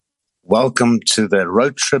Welcome to the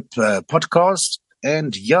Road Trip podcast.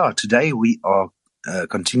 And today we are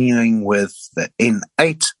continuing with the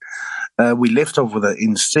N8. We left off with the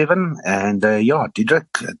N7. And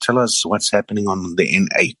Diederik, tell us what's happening on the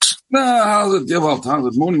N8. How's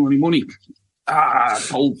it? Morning.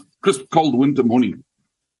 Crisp, cold winter morning.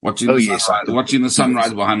 Watching the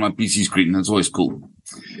sunrise behind my PC screen. That's always cool.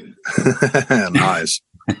 Nice.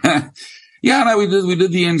 We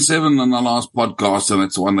did the N7 on the last podcast, and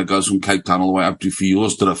it's the one that goes from Cape Town all the way up to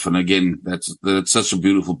Fjordsdrift. And again, that's such a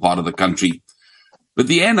beautiful part of the country. But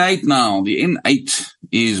the N8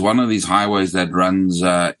 is one of these highways that runs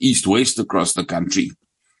east-west across the country.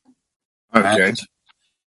 Okay. And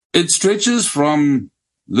it stretches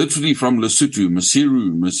literally from Lesotho,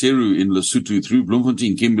 Maseru in Lesotho, through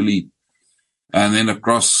Bloemfontein, Kimberley, and then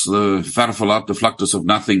across the Vervelat, the Vlaktes of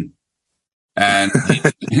Nothing, and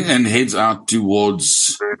heads out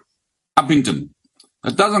towards Upington.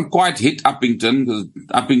 It doesn't quite hit Upington, because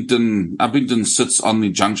Upington sits on the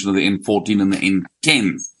junction of the N14 and the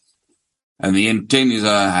N10. And the N10 is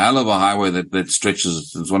a hell of a highway that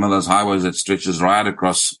stretches. It's one of those highways that stretches right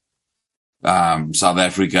across South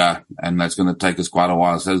Africa, and that's going to take us quite a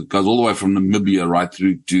while. So it goes all the way from Namibia right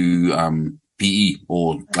through to PE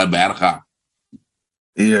or Gqeberha.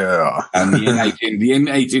 Yeah. And the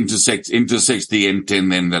N8 intersects the N10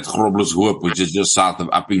 then, that's Groblershoop, which is just south of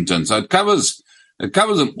Upington. So it covers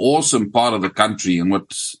an awesome part of the country. And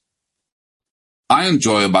what I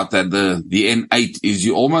enjoy about that, the N8, is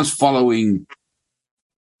you're almost following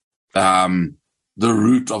the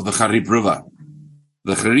route of the Gariep River.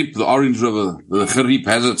 The Gariep, the Orange River, the Gariep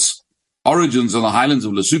has its origins in the highlands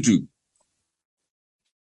of Lesotho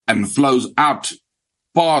and flows out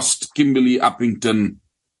past Kimberley, Upington,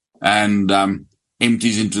 and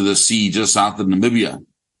empties into the sea just south of Namibia.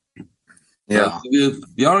 Yeah. The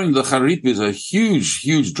Gariep is a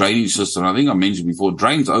huge drainage system. I think I mentioned before, it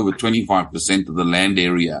drains over 25% of the land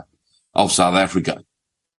area of South Africa.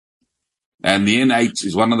 And the N8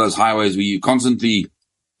 is one of those highways where you're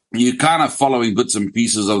kind of following bits and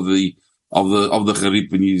pieces of the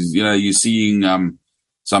Gariep, and you're seeing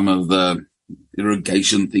some of the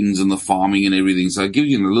irrigation things and the farming and everything. So it gives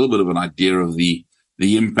you a little bit of an idea of the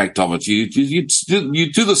impact of it. You're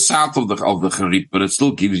to the south of the Gariep, but it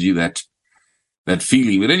still gives you that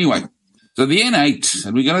feeling. But anyway, so the N8,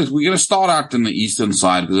 and we're gonna start out in the eastern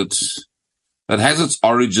side, because it has its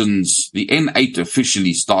origins. The N8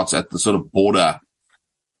 officially starts at the sort of border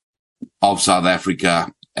of South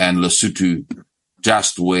Africa and Lesotho,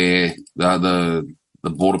 just where the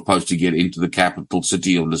border post to get into the capital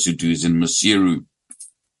city of Lesotho is in Maseru.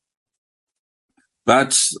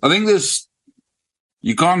 But I think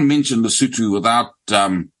you can't mention Lesotho without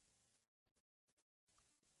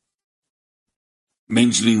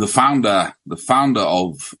mentioning the founder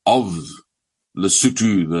of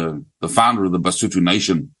Lesotho, the founder of the Basotho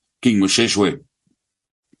nation, King Moshoeshoe.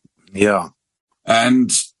 Yeah.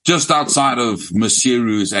 And just outside of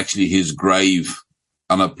Maseru is actually his grave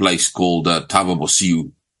on a place called Thaba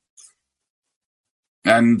Bosiu.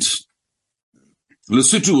 And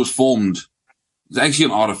Lesotho was formed, it's actually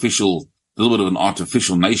a little bit of an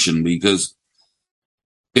artificial nation, because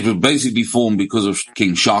it was basically formed because of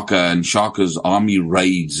King Shaka and Shaka's army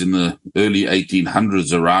raids in the early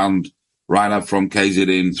 1800s around, right up from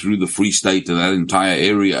KZN through the Free State and that entire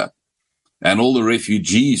area. And all the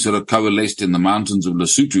refugees sort of coalesced in the mountains of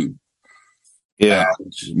Lesotho. Yeah.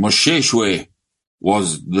 And Moshoeshoe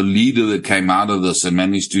was the leader that came out of this and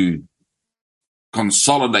managed to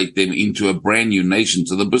consolidate them into a brand new nation.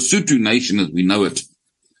 So the Basotho nation, as we know it,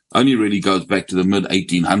 only really goes back to the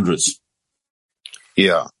mid-1800s.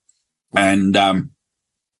 Yeah. And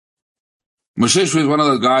Moshoeshoe is one of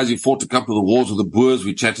those guys who fought a couple of the wars with the Boers.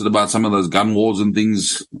 We chatted about some of those gun wars and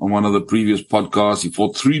things on one of the previous podcasts. He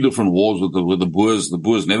fought 3 different wars with the Boers. The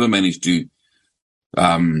Boers never managed to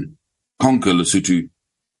conquer Lesotho.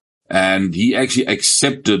 And he actually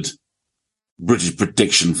accepted British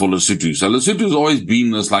protection for Lesotho. So Lesotho has always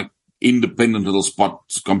been this like independent little spot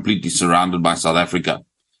completely surrounded by South Africa.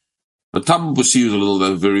 But Thaba Bosiu is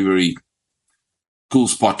a very, very cool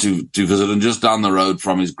spot to visit. And just down the road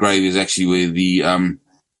from his grave is actually where the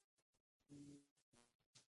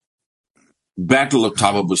Battle of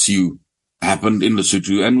Thaba Bosiu happened in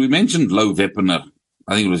Lesotho. And we mentioned Louw Weppener.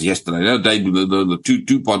 I think it was yesterday. The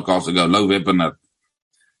two podcasts ago, Louw Weppener.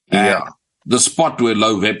 Yeah. The spot where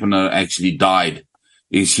Louw Weppener actually died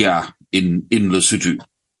is here in Lesotho.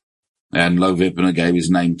 And Louw Weppener gave his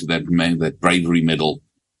name to that bravery medal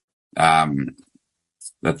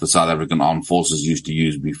that the South African Armed Forces used to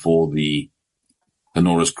use before the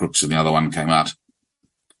Honoris Crux and the other one came out.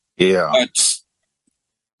 Yeah.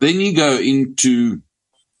 But then you go into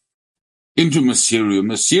Maseru.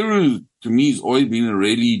 Maseru, to me, has always been a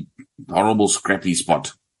really horrible, scrappy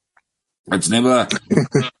spot. It's never,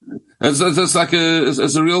 it's like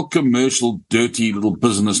it's a real commercial, dirty little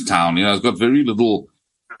business town. You know, it's got very little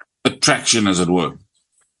attraction, as it were.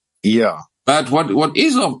 Yeah. But what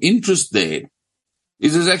is of interest there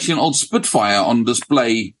is there's actually an old Spitfire on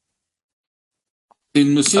display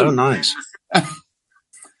in Maseru. Oh, nice.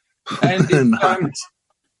 And Nice.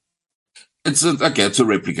 it's a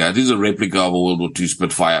replica. It is a replica of a World War II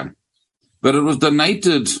Spitfire. But it was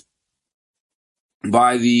donated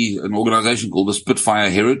by an organization called the Spitfire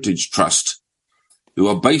Heritage Trust, who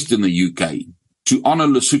are based in the UK, to honor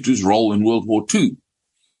Lesotho's role in World War II.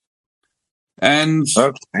 And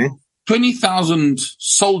Okay. 20,000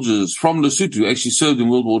 soldiers from Lesotho actually served in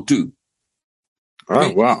World War II.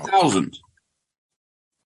 Oh, wow. 20,000.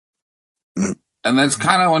 And that's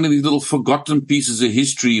kind of one of these little forgotten pieces of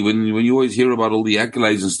history when you always hear about all the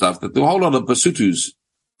accolades and stuff, that there were a whole lot of Basothos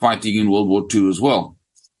fighting in World War II as well.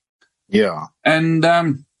 Yeah. And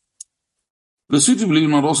Lesotho, believe it or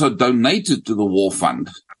not, also donated to the war fund.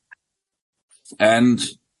 And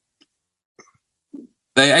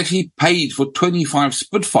they actually paid for 25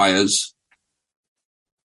 Spitfires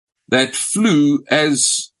that flew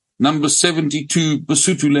as number 72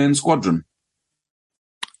 Basotho Land Squadron.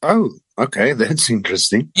 Oh, okay. That's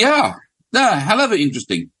interesting. Yeah. No, hell of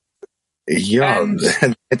interesting. Yeah.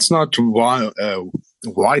 And- It's not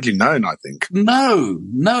widely known, I think. No.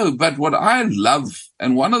 But what I love,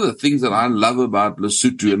 and one of the things that I love about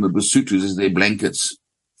Lesotho and the Basothos is their blankets.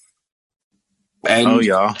 And, Oh,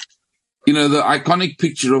 yeah. you know, the iconic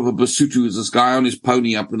picture of a Basotho is this guy on his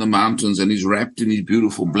pony up in the mountains and he's wrapped in these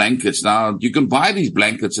beautiful blankets. Now, you can buy these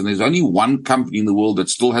blankets and there's only one company in the world that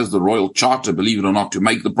still has the royal charter, believe it or not, to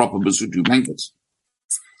make the proper Basotho blankets.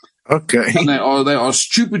 Okay. And they are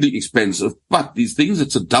stupidly expensive, but these things,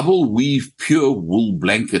 it's a double weave, pure wool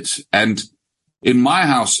blanket. And in my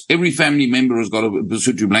house, every family member has got a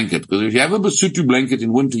Basotho blanket, because if you have a Basotho blanket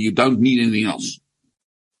in winter, you don't need anything else.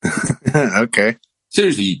 Okay.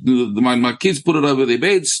 Seriously, my kids put it over their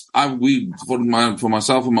beds. For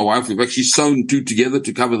myself and my wife, we've actually sewn two together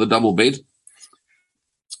to cover the double bed.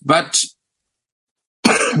 But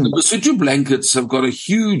the Basotho blankets have got a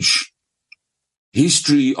huge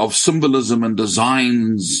history of symbolism and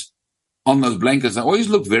designs on those blankets. They always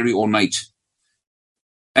look very ornate.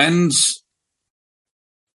 And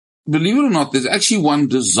believe it or not, there's actually one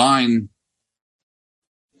design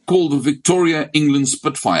called the Victoria England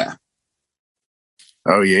Spitfire.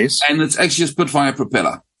 Oh, yes. And it's actually a Spitfire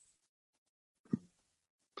propeller.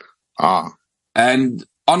 Ah. And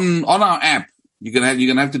on our app, you're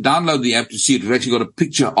gonna have to download the app to see it. We've actually got a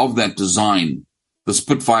picture of that design, the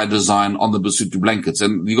Spitfire design on the Basotho blankets.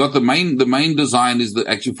 And you got the main design is the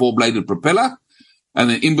actually four-bladed propeller, and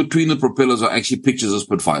then in between the propellers are actually pictures of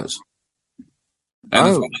Spitfires.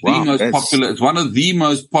 And it's one of the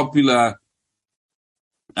most popular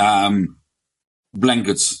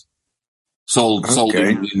blankets sold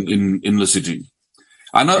in Lesotho.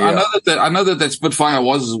 I know that Spitfire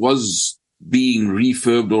was being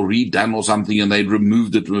refurbed or redone or something, and they'd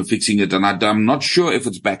removed it and were fixing it. And I'm not sure if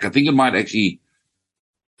it's back. I think it might actually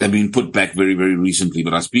have been put back very, very recently,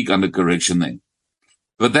 but I speak under correction there.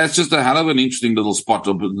 But that's just a hell of an interesting little spot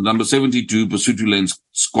of number 72 Basotho Land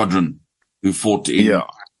Squadron, who fought in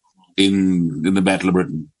the Battle of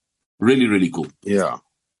Britain. Really, really cool. Yeah.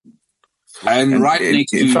 And right next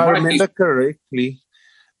to, if I remember correctly,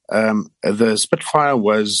 the Spitfire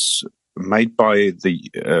was made by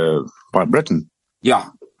Britain. Yeah.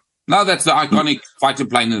 No, that's the iconic fighter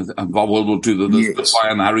plane of World War II, the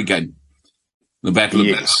Spitfire and the Hurricane, the Battle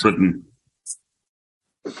of Britain.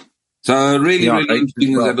 So really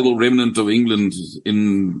interesting is that little remnant of England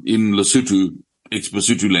in Lesotho,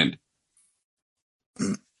 ex-Basotho land.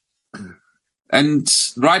 And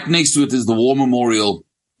right next to it is the War Memorial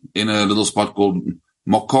in a little spot called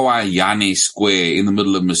Mokoa Yane Square in the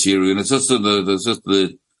middle of Maseru. And it's just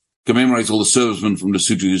the commemorates all the servicemen from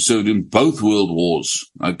Lesotho who served in both world wars.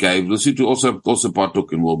 Okay. Lesotho also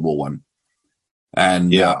partook in World War One.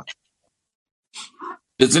 And,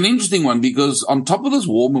 it's an interesting one because on top of this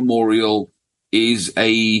war memorial is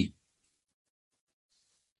a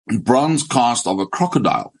bronze cast of a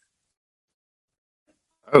crocodile.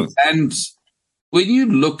 Oh. And when you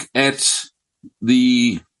look at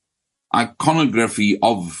the iconography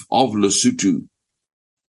of Lesotho,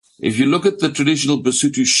 if you look at the traditional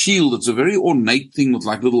Basotho shield, it's a very ornate thing with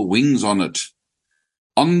like little wings on it.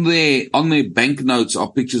 On their banknotes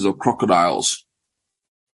are pictures of crocodiles.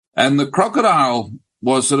 And the crocodile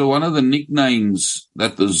was sort of one of the nicknames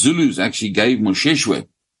that the Zulus actually gave Mosheshwe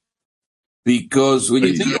Because when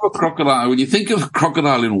you think of a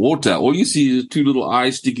crocodile in water, all you see is two little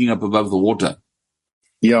eyes sticking up above the water.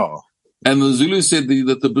 Yeah. And the Zulu said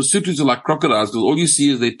that the Basutus are like crocodiles because all you see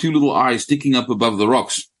is their two little eyes sticking up above the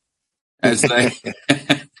rocks as they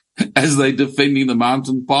as they defending the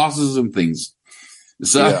mountain passes and things.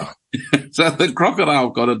 So, so the crocodile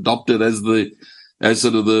got adopted as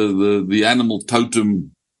sort of the animal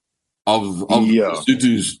totem of the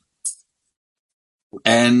Basutus.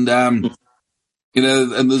 And and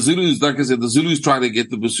the Zulus, like I said, the Zulus tried to get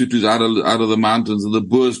the Basutus out of the mountains, and the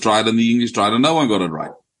Boers tried, and the English tried, and no one got it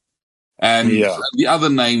right. And the other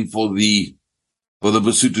name for the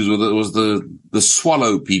Basutus was the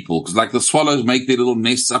swallow people, because like the swallows make their little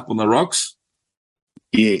nests up on the rocks.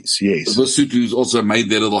 Yes. The Basutus also made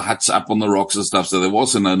their little huts up on the rocks and stuff, so they were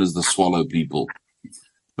also known as the swallow people.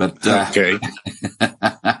 But okay.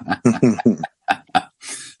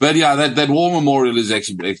 But yeah, that war memorial is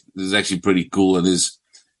actually pretty cool. And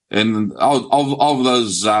of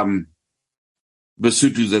those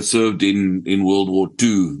Basutus that served in World War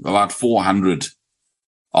II, about 400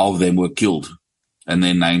 of them were killed, and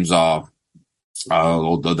their names are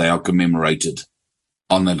commemorated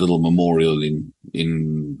on that little memorial in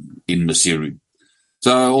Maseru.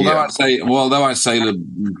 So although I say that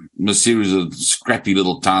Maseru is a scrappy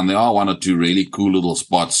little town, there are one or two really cool little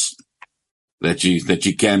spots that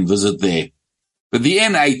you can visit there. But the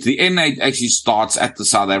N8 actually starts at the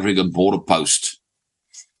South African border post,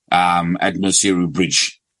 at Maseru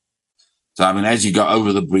Bridge. So, I mean, as you go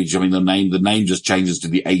over the bridge, I mean, the name just changes to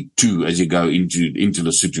the A2 as you go into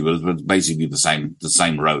Lesotho, but it's basically the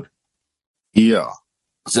same road. Yeah.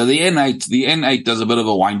 So the N8 does a bit of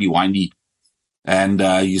a windy, and,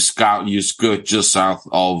 you skirt just south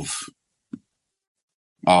of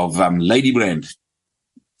Ladybrand.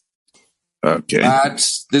 Okay. But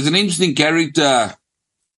there's an interesting character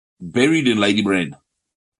buried in Ladybrand.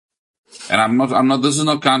 And this is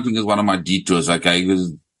not counting as one of my detours, okay?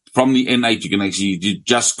 Because from the N8, you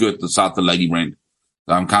just skirt the south of Ladybrand.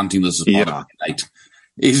 So I'm counting this as part of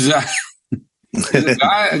the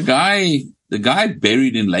N8. The guy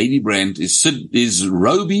buried in Ladybrand is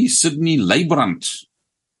Roby Sidney Leibrand.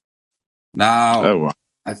 Now,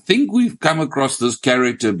 I think we've come across this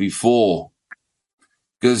character before,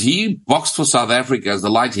 because he boxed for South Africa as the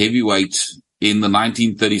light heavyweight in the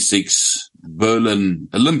 1936 Berlin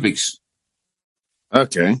Olympics.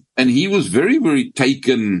 Okay. And he was very, very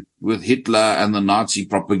taken with Hitler and the Nazi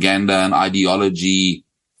propaganda and ideology,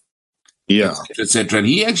 et cetera. And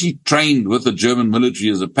he actually trained with the German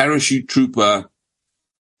military as a parachute trooper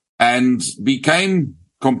and became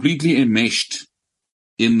completely enmeshed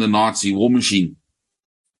in the Nazi war machine.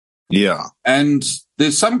 Yeah. And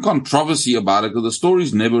there's some controversy about it because the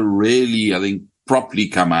stories never really, I think, properly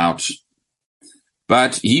come out.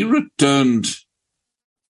 But he returned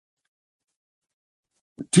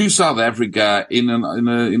to South Africa in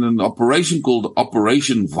an operation called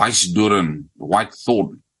Operation Weissdoorn, White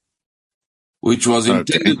Thorn, which was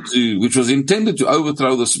intended to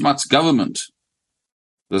overthrow the Smuts government.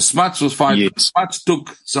 The Smuts was fighting. Yes. The Smuts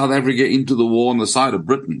took South Africa into the war on the side of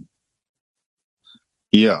Britain.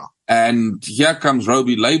 Yeah. And here comes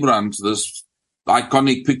Roby Leibrand, this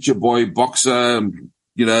iconic picture boy boxer,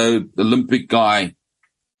 Olympic guy.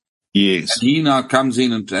 Yes. And he now comes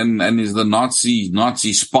in and is the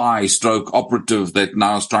Nazi spy stroke operative that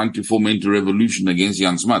now is trying to foment a revolution against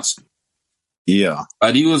Jan Smuts. Yeah.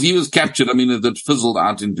 But he was captured. I mean, it fizzled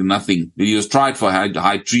out into nothing. He was tried for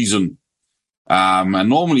high treason. And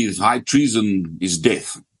normally high treason is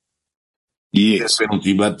death. Yes. Death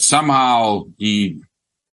penalty, but somehow he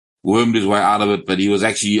wormed his way out of it. But he was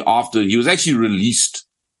actually released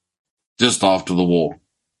just after the war.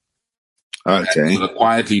 Okay. And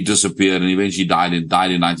quietly disappeared and eventually died in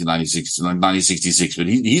 1966. But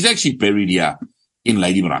he's actually buried here in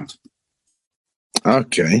Ladybrand.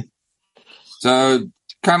 Okay. So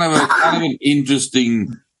kind of an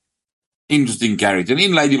interesting character. And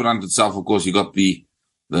in Ladybrand itself, of course, you got the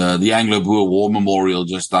Anglo-Boer War Memorial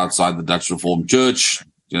just outside the Dutch Reformed Church.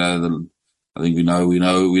 I think we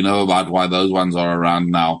know about why those ones are around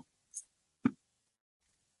now.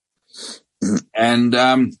 And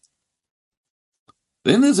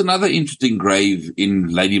then there's another interesting grave in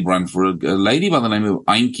Ladybrand for a lady by the name of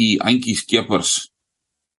Auntie Skeppers.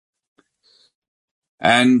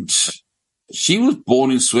 And she was born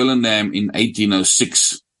in Swellendam in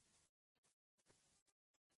 1806.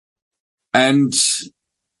 And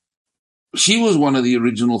she was one of the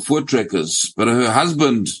original voortrekkers, but her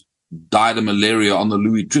husband died of malaria on the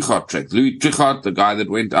Louis Trichardt trek. Louis Trichardt, the guy that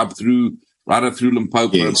went right up through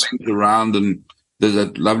Limpopo, went around, and there's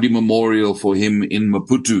a lovely memorial for him in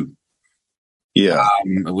Maputo. Yeah.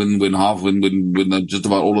 When just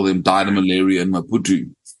about all of them died of malaria in Maputo.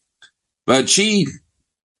 But she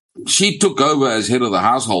took over as head of the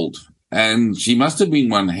household, and she must have been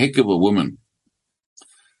one heck of a woman,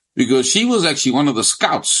 because she was actually one of the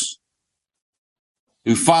scouts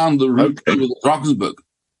who found the route to the Drakensberg.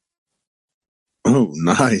 Oh,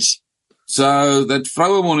 nice. So that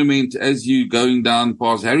Vrouwe Monument, as you going down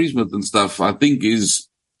past Harrismith and stuff, I think is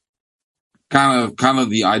kind of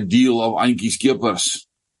the ideal of Antjie Skeepers.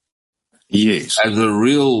 Yes. As a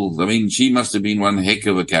real, I mean, she must have been one heck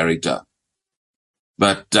of a character.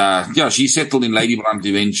 But, yeah, she settled in Ladybrand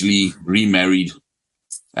eventually, remarried,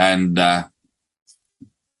 and, died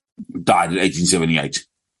in 1878.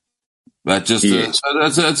 But just, Yes.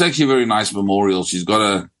 it's actually a very nice memorial.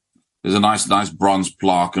 There's a nice bronze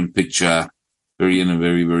plaque and picture, in a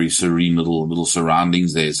very, very serene little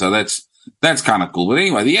surroundings there. So that's kind of cool. But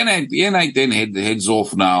anyway, the N8 then heads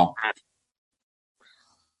off now.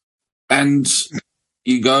 And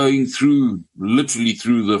you're going literally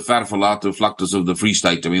through the verlaten vlaktes of the Free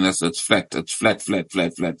State. I mean, that's flat. It's flat.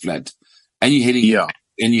 And you're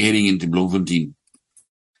heading into Bloemfontein.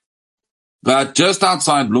 But just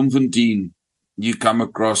outside Bloemfontein, you come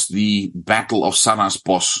across the Battle of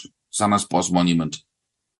Sannaspos Monument.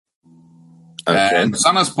 Okay. And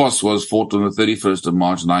Sannaspos was fought on the 31st of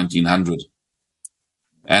March, 1900.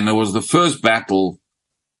 And it was the first battle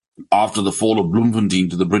after the fall of Bloemfontein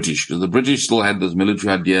to the British, because the British still had this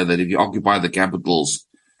military idea that if you occupy the capitals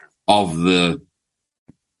of the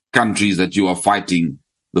countries that you are fighting,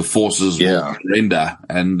 the forces will surrender.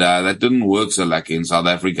 And that didn't work so lucky in South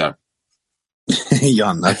Africa.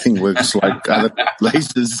 Yeah, nothing works like other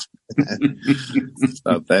places.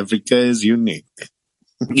 South Africa is unique.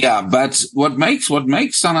 Yeah, but what makes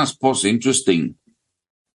Sannaspos interesting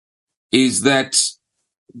is that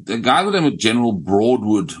the guy by the name of General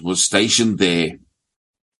Broadwood was stationed there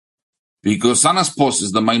because Sannaspos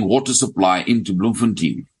is the main water supply into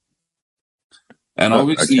Bloemfontein. And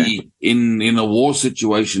obviously, in a war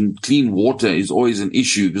situation, clean water is always an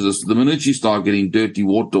issue, because the minute you start getting dirty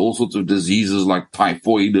water, all sorts of diseases like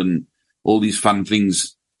typhoid and all these fun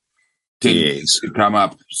things tend to come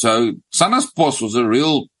up. So Sannaspos was a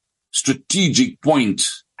real strategic point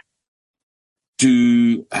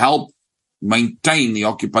to help maintain the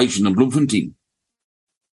occupation of Bloemfontein.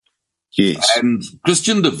 Yes. And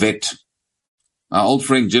Christian de Wet, our old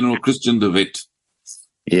friend General Christian de Wet,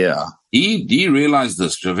 yeah, he realized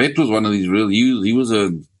this. De Wet was one of these he was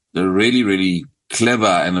a really, really clever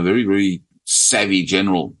and a very, very savvy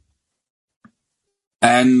general.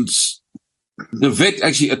 And de Wet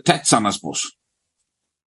actually attacked Sannaspos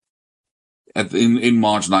in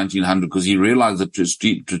March 1900 because he realized the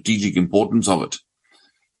strategic importance of it.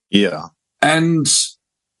 Yeah. And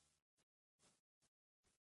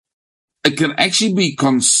it can actually be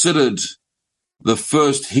considered the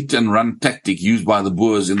first hit and run tactic used by the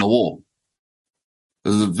Boers in the war.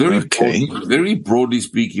 There's very broadly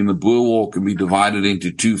speaking, the Boer War can be divided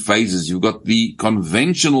into two phases. You've got the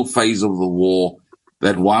conventional phase of the war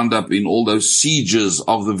that wound up in all those sieges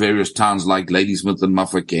of the various towns like Ladysmith and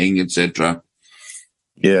Mafeking, etc.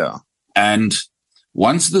 Yeah. And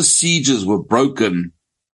once the sieges were broken,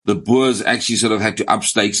 the Boers actually sort of had to up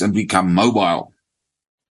stakes and become mobile.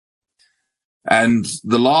 And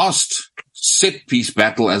the last set-piece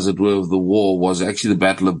battle, as it were, of the war was actually the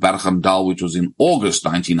Battle of Bergendal, which was in August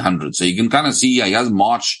 1900. So you can kind of see, here's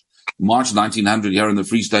March 1900 here in the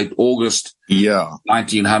Free State, August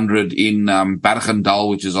 1900 in Bergendal,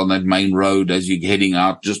 which is on that main road as you're heading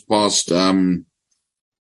out just past, that's on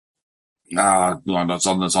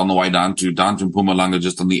the way down to Mpumalanga,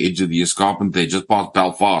 just on the edge of the escarpment there, just past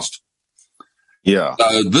Belfast. Yeah.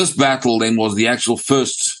 So this battle then was the actual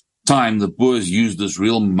first time the Boers used this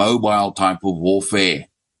real mobile type of warfare.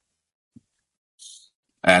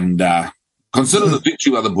 And consider the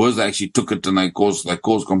victory where the Boers actually took it and they caused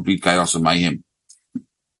complete chaos and mayhem.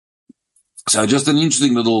 So just an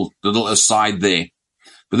interesting little aside there.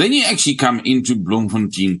 But then you actually come into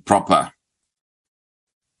Bloemfontein proper.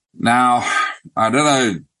 Now, I don't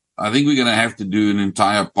know, I think we're going to have to do an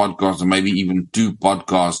entire podcast or maybe even two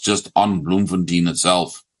podcasts just on Bloemfontein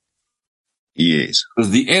itself. Yes.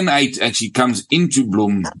 Because the N8 actually comes into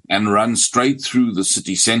Bloem and runs straight through the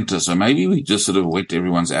city center. So maybe we just sort of whet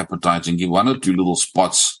everyone's appetite and give one or two little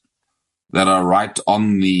spots that are right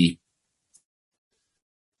on the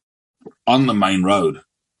main road.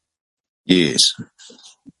 Yes.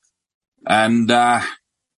 And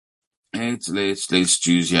let's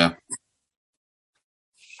choose here.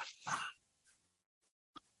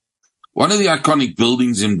 One of the iconic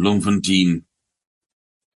buildings in Bloemfontein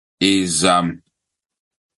is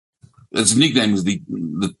its nickname is the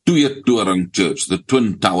Twee Toring Church, the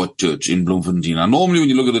Twin Tower Church in Bloemfontein. Now, normally when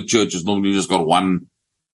you look at the church, it's normally just got one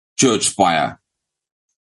church spire.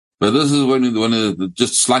 But this is one of the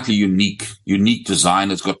just slightly unique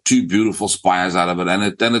design. It's got two beautiful spires out of it. And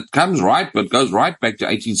it goes right back to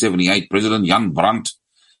 1878. President Jan Brandt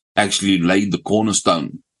actually laid the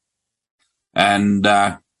cornerstone. And,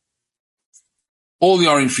 all the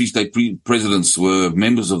Orange Free State presidents were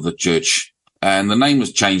members of the church. And the name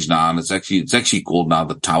has changed now, and it's actually called now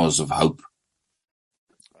the Towers of Hope.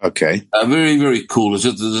 Okay. Very, very cool. It's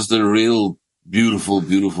just a real beautiful,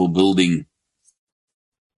 beautiful building.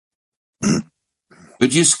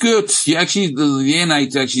 But the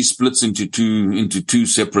N8 actually splits into two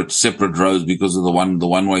separate roads because of the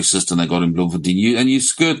one-way system they got in Bloemfontein. You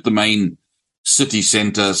skirt the main city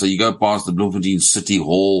center, so you go past the Bloemfontein City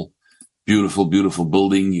Hall. Beautiful, beautiful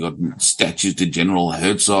building. You got statues to General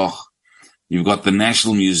Herzog. You've got the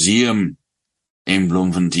National Museum in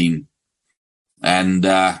Bloemfontein. And,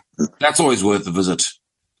 that's always worth a visit.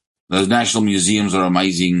 Those national museums are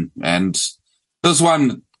amazing. And this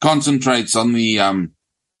one concentrates on the,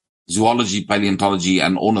 zoology, paleontology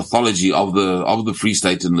and ornithology of the Free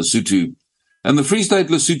State and Lesotho. And the Free State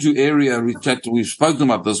Lesotho area, we've spoken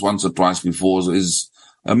about this once or twice before, is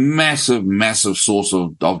a massive, massive source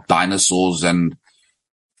of dinosaurs and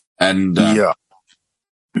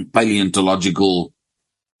paleontological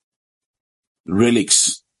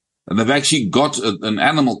relics. And they've actually got an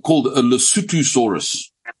animal called a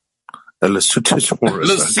Lesothosaurus. A Lesothosaurus.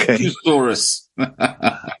 Lesothosaurus.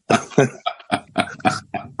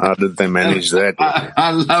 How did they manage that?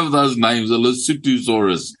 I love those names, a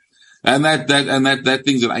Lesothosaurus. And that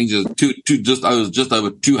thing's an ancient, just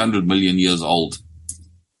over 200 million years old.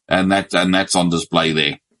 And that's on display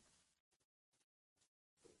there.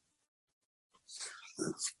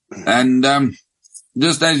 And,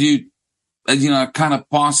 just as you know, kind of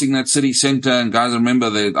passing that city center, and guys, remember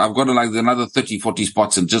that I've got another 30, 40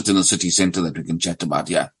 spots just in the city center that we can chat about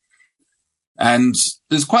here. And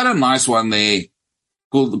there's quite a nice one there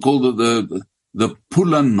called the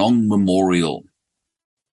Pula Nong Memorial.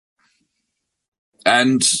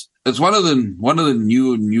 And it's one of the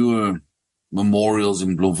newer memorials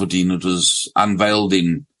in Bloemfontein. It was unveiled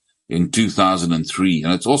in 2003.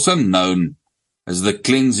 And it's also known as the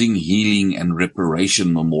Cleansing, Healing and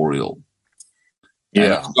Reparation Memorial. Yeah.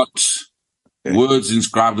 And it's got words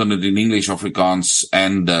inscribed on it in English, Afrikaans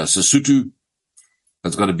and Sesotho.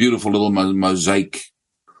 It's got a beautiful little mosaic,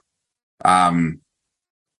 bench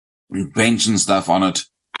and stuff on it.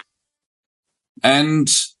 And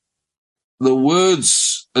the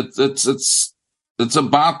words, it's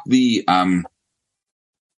about the,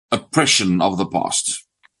 oppression of the past.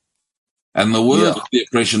 And the words of the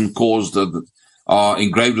oppression caused are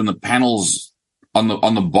engraved in the panels on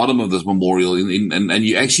the bottom of this memorial. And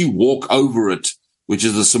you actually walk over it, which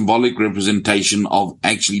is a symbolic representation of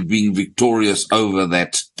actually being victorious over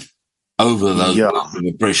those of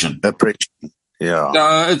oppression.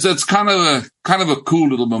 Yeah. It's kind of a cool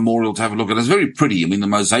little memorial to have a look at. It's very pretty. I mean, the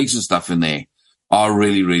mosaics and stuff in there are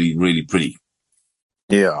really, really, really pretty.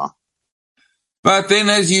 Yeah. But then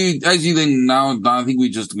as you then now, I think we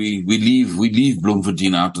leave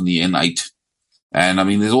Bloemfontein out on the N8. And I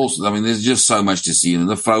mean, there's just so much to see. And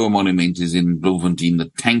the Vrouwe Monument is in Bloemfontein.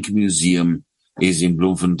 The Tank Museum is in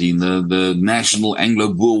Bloemfontein. The National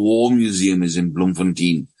Anglo-Boer War Museum is in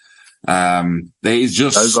Bloemfontein. There is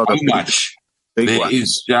just so much. There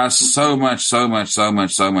is just so much.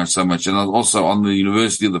 And also on the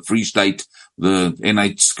University of the Free State, the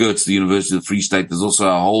N8 skirts the University of the Free State. There's also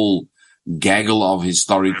a whole gaggle of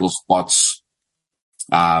historical spots,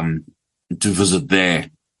 to visit there.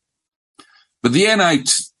 But the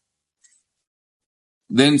N8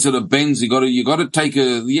 then sort of bends. You got to take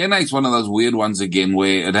the N8's one of those weird ones again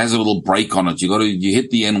where it has a little break on it. You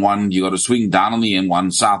hit the N1, you got to swing down on the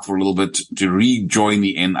N1 south for a little bit to rejoin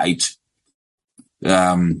the N8.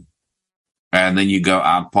 And then you go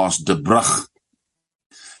out past De Brugge.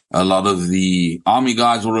 A lot of the army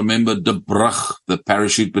guys will remember De Brugge. The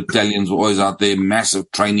parachute battalions were always out there,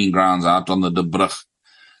 massive training grounds out on the De Brugge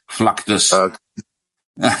vlaktes.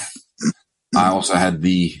 I also had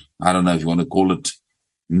I don't know if you want to call it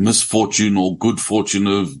misfortune or good fortune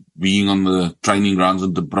of being on the training grounds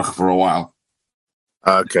in De Brugge for a while.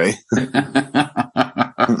 Okay.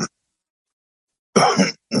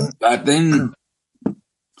 But then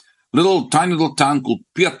tiny little town called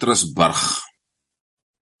Pietersburg.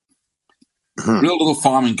 Real little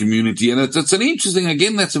farming community. And it's an interesting,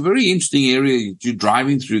 again, that's a very interesting area you're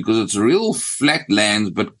driving through because it's real flat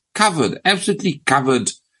lands, but absolutely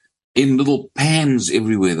covered in little pans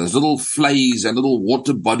everywhere. There's little flays and little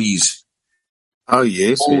water bodies Oh,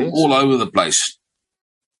 yes, yes. all over the place.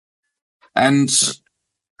 And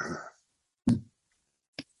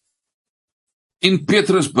in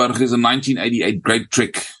Petersburg is a 1988 Great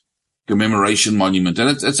Trek commemoration monument. And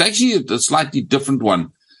it's actually a slightly different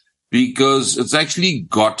one because it's actually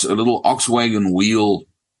got a little Volkswagen wheel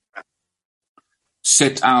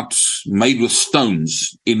set out, made with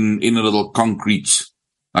stones in a little concrete,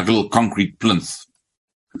 like a little concrete plinth.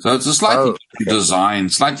 So it's a slightly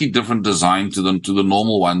different design to the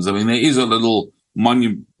normal ones. I mean, there is a little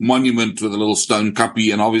monument with a little stone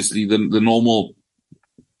cuppy, and obviously the normal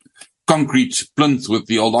concrete plinth with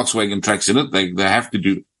the old Volkswagen tracks in it. They have to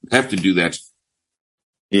do that.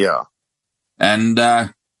 Yeah. And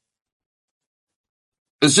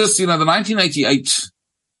it's just, the 1988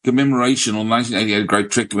 commemoration, or 1988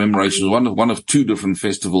 Great Trek commemoration, was one of two different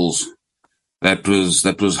festivals that was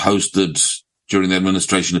hosted during the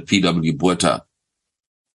administration of P.W. Botha.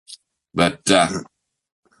 But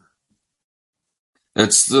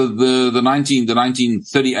it's the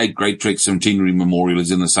 1938 Great Trek Centenary Memorial is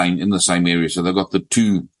in the same area. So they've got the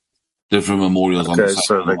two different memorials on the same.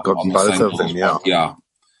 So they've got both of them, yeah. Yeah,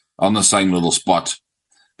 on the same little spot.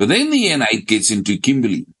 But then the N8 gets into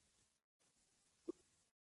Kimberley.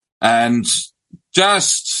 And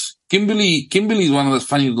just Kimberley is one of those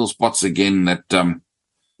funny little spots again that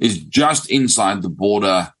is just inside the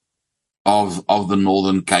border of the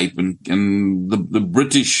Northern Cape, and the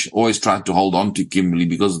British always tried to hold on to Kimberley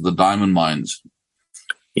because of the diamond mines.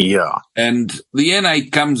 Yeah. And the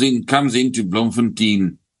N8 comes into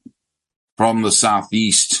Bloemfontein from the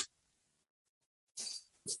southeast.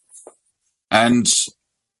 And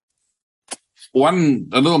a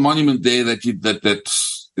little monument there that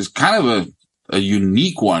is kind of a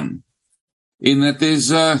unique one, in that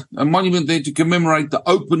there's a monument there to commemorate the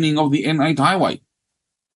opening of the N8 highway.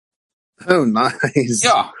 Oh, nice.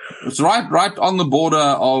 Yeah, it's right on the border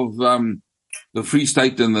of the Free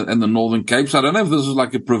State and the Northern Cape. So I don't know if this is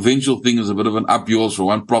like a provincial thing, as a bit of an up yours from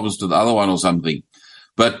one province to the other one or something.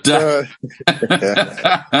 But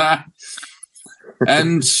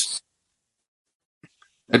and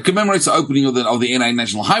it commemorates the opening of the N8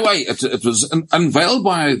 National Highway. It was unveiled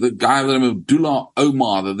by the guy by the name of Abdullah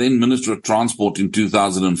Omar, the then Minister of Transport, in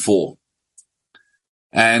 2004.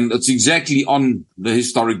 And it's exactly on the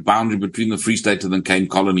historic boundary between the Free State and the Cape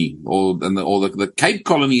Colony, or the Cape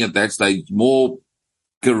Colony at that stage, more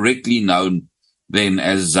correctly known then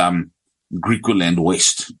as Griqualand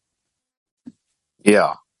West.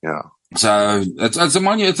 Yeah, yeah. So it's a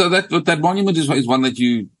monument. So that monument is one that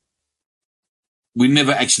we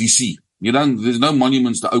never actually see. There's no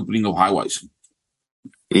monuments to opening of highways.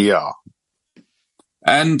 Yeah.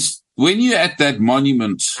 And when you're at that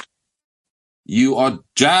monument, you are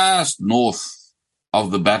just north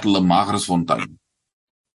of the Battle of Magresfontein.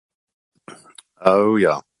 Oh,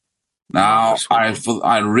 yeah. Now,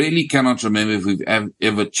 I really cannot remember if we've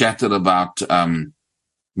ever chatted about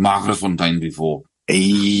Magresfontein before.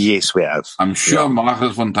 Yes, we have. I'm sure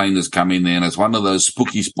Magresfontein has come in there, and it's one of those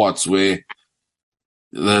spooky spots where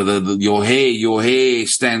your hair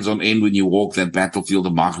stands on end when you walk that battlefield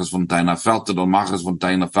of Magresfontein. I felt it on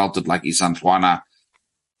Magresfontein. I felt it like Isandlwana.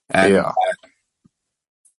 Yeah.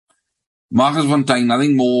 Magresfontein, I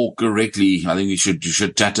think more correctly, I think you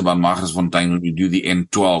should chat about Magresfontein when we do the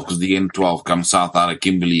N12, because the N12 comes south out of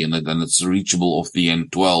Kimberley, and it's reachable off the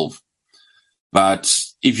N12. But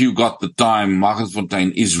if you've got the time,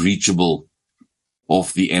 Magresfontein is reachable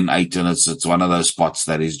off the N8, and it's one of those spots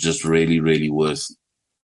that is just really, really worth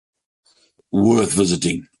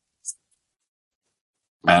visiting.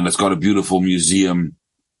 And it's got a beautiful museum.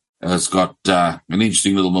 It's got an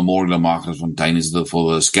interesting little memorial of Magresfontein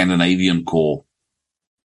for the Scandinavian Corps.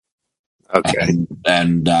 Okay.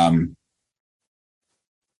 And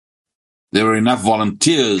there were enough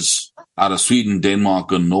volunteers out of Sweden,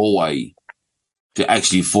 Denmark, and Norway to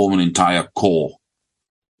actually form an entire corps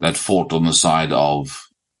that fought on the side of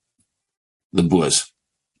the Boers.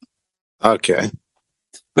 Okay.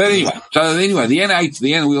 But anyway, the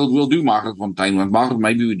N8, we'll do Magresfontein.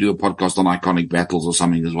 Maybe we do a podcast on iconic battles or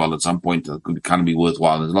something as well at some point. That could kind of be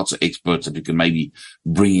worthwhile. There's lots of experts that you can maybe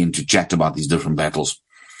bring in to chat about these different battles.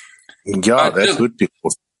 Yeah, that would be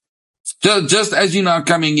cool. Just as you know,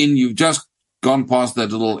 coming in, you've just gone past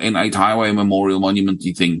that little N8 Highway Memorial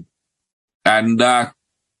Monument-y thing. And there's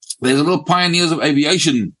a little Pioneers of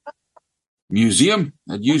Aviation museum.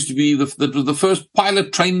 It used to be the first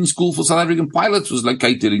pilot training school for South African pilots was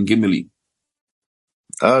located in Kimberley.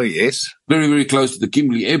 Oh, yes. Very, very close to the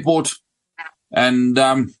Kimberley Airport. And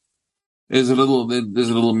there's a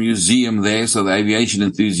little museum there, so the aviation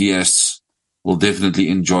enthusiasts will definitely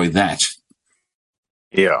enjoy that.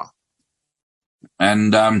 Yeah.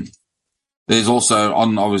 And there's also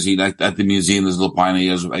obviously at the museum, there's a little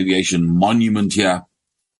Pioneers of Aviation monument here.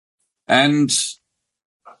 And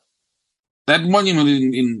that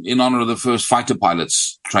monument in honor of the first fighter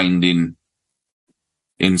pilots trained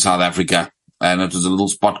in South Africa. And it was a little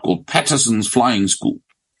spot called Patterson's Flying School.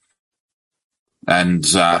 And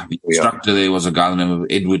the instructor there was a guy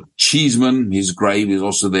named Edward Cheeseman. His grave is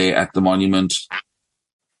also there at the monument.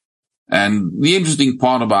 And the interesting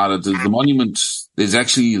part about it is the monument, there's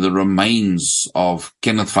actually the remains of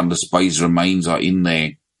Kenneth van der Spuy's remains are in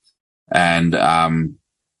there. And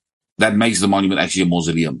that makes the monument actually a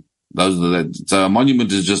mausoleum. So a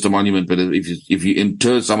monument is just a monument, but if you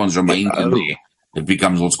inter someone's remains in there, it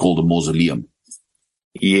becomes what's called a mausoleum.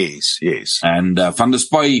 Yes. And Van der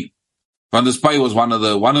Spuy was one of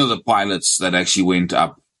the pilots that actually went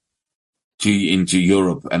up into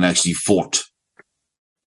Europe and actually fought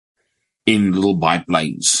in little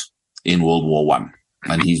biplanes in World War One,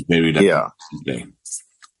 and he's buried at there.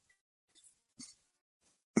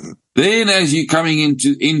 Then, as you're coming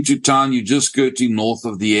into town, you're just skirting north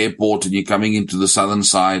of the airport, and you're coming into the southern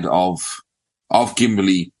side of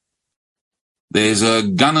Kimberley. There's a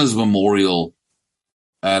Gunners Memorial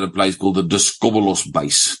at a place called the Discobolos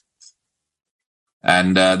Base.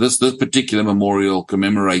 And this particular memorial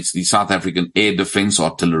commemorates the South African Air Defence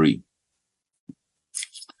Artillery.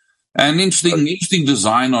 An interesting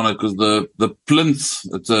design on it, because the plinth,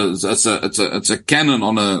 it's a cannon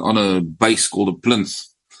on a base called a plinth.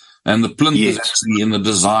 And the plinth is actually in the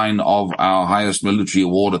design of our highest military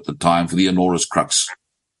award at the time for the Honoris Crux.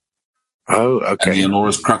 Oh, okay. And the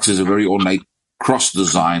Honoris Crux is a very ornate cross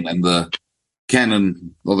design, and the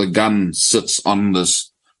cannon or the gun sits on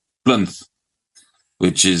this plinth,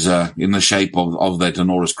 which is in the shape of that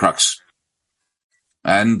Honoris Crux.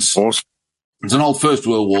 And awesome. It's an old First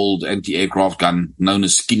World War anti-aircraft gun known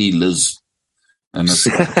as Skinny Liz. And it's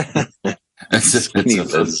a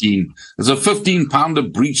 15-pounder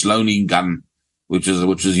breech loading gun, which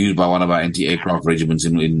was used by one of our anti-aircraft regiments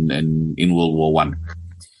in World War One.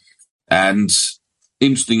 And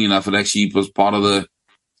interesting enough, it actually was part of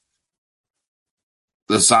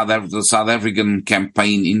the South African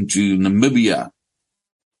campaign into Namibia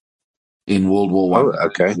in World War One. Oh,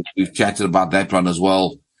 okay. We've chatted about that one as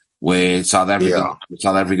well, where South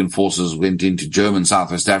African forces went into German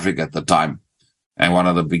Southwest Africa at the time. And one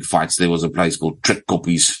of the big fights there was a place called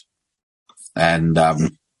Tretkoppies. And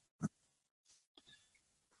that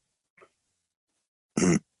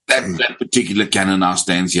particular cannon now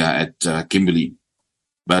stands here at Kimberley.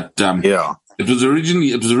 But it was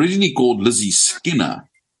originally called Lizzie Skinner.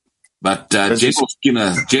 But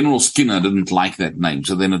General Skinner didn't like that name,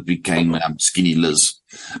 so then it became Skinny Liz.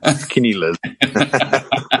 Skinny Liz.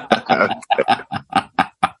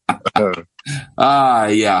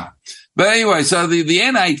 Yeah. But anyway, so the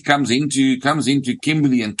N8 comes into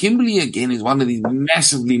Kimberley, and Kimberley again is one of these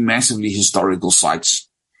massively historical sites.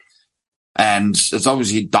 And it's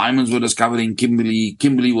obviously diamonds were discovered in Kimberley.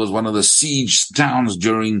 Kimberley was one of the siege towns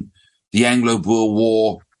during the Anglo-Boer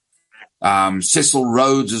War. Cecil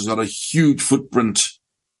Rhodes has got a huge footprint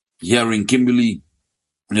here in Kimberley.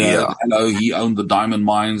 He owned the diamond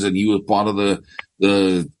mines, and he was part of the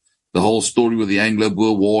whole story with the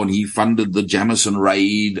Anglo-Boer War, and he funded the Jameson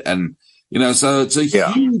raid, and so it's a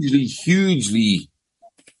hugely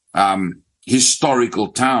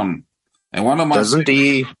historical town. And one of my doesn't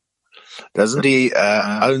he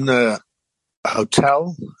own a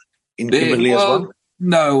hotel in Kimberley as well?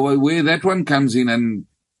 No, where that one comes in, and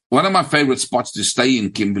one of my favorite spots to stay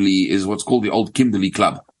in Kimberley is what's called the Old Kimberley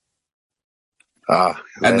Club.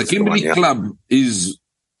 And the Kimberley Club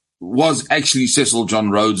was actually Cecil John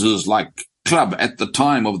Rhodes's club at the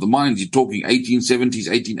time of the mines. You're talking 1870s,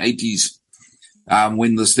 1880s,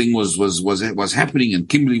 when this thing was happening, and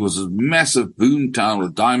Kimberley was a massive boom town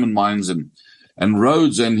with diamond mines, and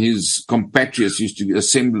Rhodes and his compatriots used to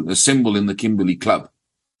assemble in the Kimberley Club.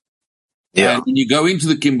 Yeah. And when you go into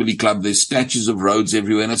the Kimberley Club, there's statues of Rhodes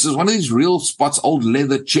everywhere. And it's just one of these real spots, old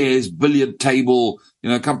leather chairs, billiard table,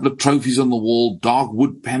 a couple of trophies on the wall, dark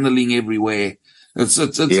wood paneling everywhere. It's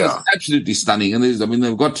absolutely stunning. And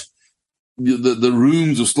they've got the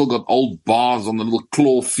rooms have still got old bars on the little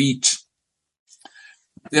claw feet.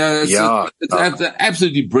 It's an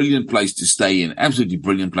absolutely brilliant place to stay in. Absolutely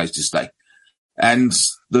brilliant place to stay. And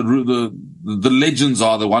the legends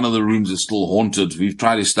are that one of the rooms is still haunted. We've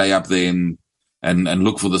tried to stay up there and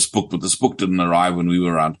look for the spook, but the spook didn't arrive when we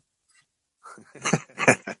were around.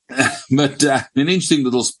 But an interesting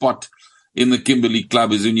little spot in the Kimberley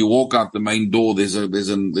Club is when you walk out the main door, there's a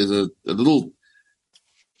little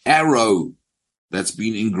arrow that's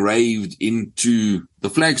been engraved into the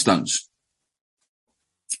flagstones.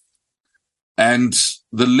 And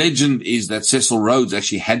the legend is that Cecil Rhodes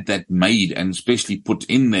actually had that made and especially put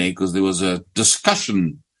in there because there was a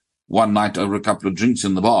discussion one night over a couple of drinks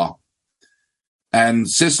in the bar. And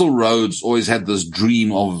Cecil Rhodes always had this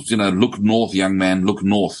dream of, look north, young man, look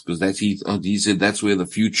north, because he said that's where the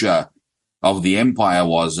future of the empire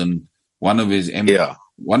was. And one of his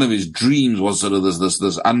dreams was sort of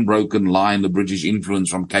this unbroken line, the British influence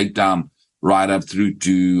from Cape Town right up through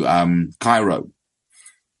to Cairo.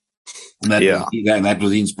 And that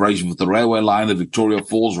was the inspiration for the railway line, the Victoria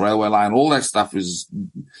Falls railway line. All that stuff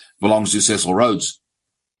belongs to Cecil Rhodes.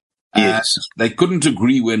 Yes. They couldn't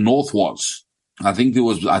agree where north was. I think there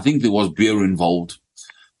was beer involved,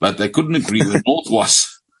 but they couldn't agree where north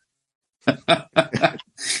was.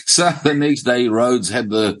 So the next day, Rhodes had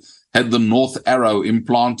the north arrow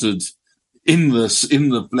implanted in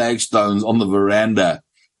the flagstones on the veranda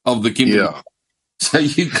of the Kimberley. Yeah. So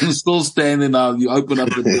you can still stand there now. You open up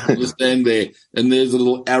the door, you stand there, and there's a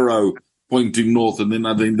little arrow pointing north, and then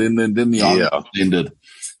the argument ended.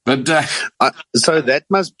 But so that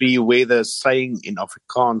must be where the saying in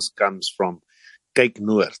Afrikaans comes from. Kyk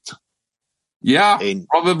noord. Yeah,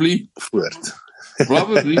 probably. Voort.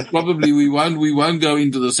 Probably. We won't go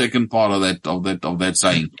into the second part of that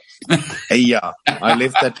saying. Yeah, I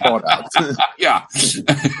left that part out. Yeah.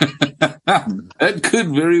 That could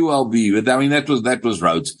very well be, but I mean, that was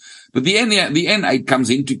Rhodes. But the N8 comes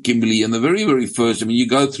into Kimberley, and the very, very first, I mean, you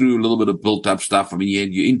go through a little bit of built up stuff. I mean,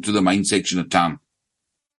 you're into the main section of town,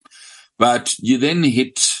 but you then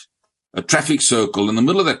hit a traffic circle. In the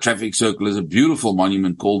middle of that traffic circle is a beautiful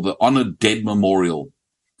monument called the Honoured Dead Memorial.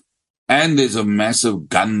 And there's a massive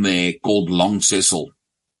gun there called Long Cecil.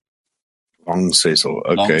 Long Cecil,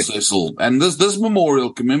 okay. Long Cecil. And this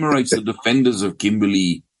memorial commemorates the defenders of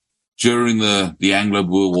Kimberley during the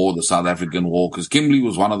Anglo-Boer War, the South African War, because Kimberley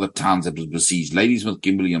was one of the towns that was besieged. Ladysmith,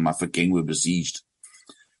 Kimberley, and Mafeking were besieged.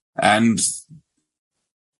 And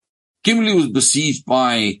Kimberley was besieged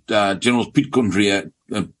by Generals Piet Cronje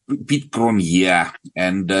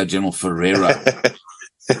and General Ferreira.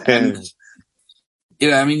 And,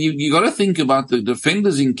 I mean, you got to think about the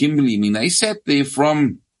defenders in Kimberley. I mean, they sat there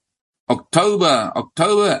from October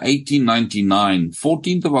 1899,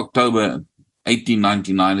 14th of October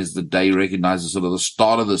 1899 is the day recognized as sort of the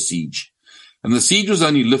start of the siege. And the siege was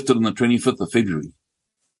only lifted on the 25th of February.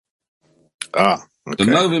 Ah. Okay.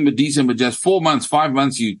 So November, December, just 4 months, 5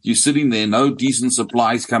 months, you're sitting there, no decent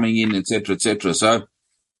supplies coming in, et cetera, et cetera. So,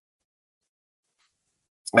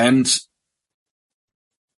 and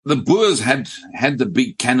the Boers had the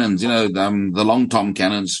big cannons, the long tom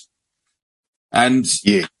cannons. And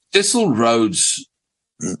Cecil Rhodes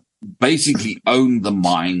basically owned the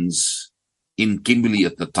mines in Kimberley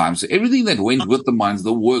at the time. So everything that went with the mines,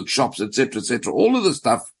 the workshops, et cetera, all of the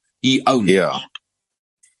stuff he owned. Yeah.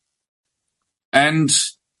 And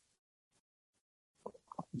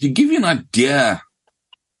to give you an idea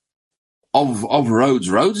of Rhodes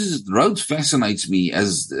fascinates me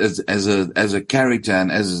as a character and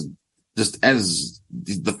as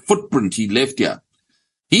the footprint he left here.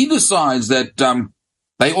 He decides that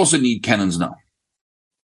they also need cannons now.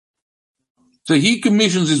 So he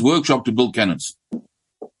commissions his workshop to build cannons.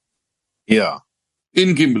 Yeah.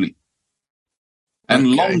 In Kimberley.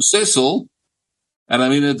 And Long Cecil, and I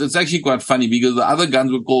mean, it's actually quite funny because the other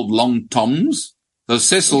guns were called Long Toms. So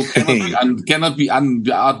Cecil cannot be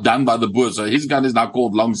outdone by the Boers. So his gun is now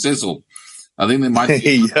called Long Cecil. I think there might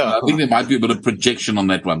be, a bit of projection on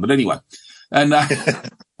that one. But anyway. And, a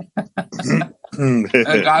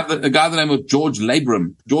guy the name of George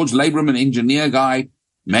Labram. George Labram, an engineer guy,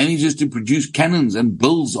 manages to produce cannons and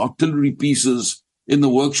builds artillery pieces in the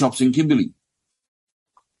workshops in Kimberley.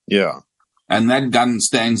 Yeah. And that gun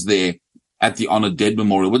stands there at the Honoured Dead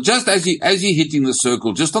Memorial. But just as you're hitting the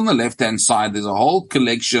circle, just on the left-hand side, there's a whole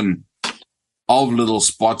collection of little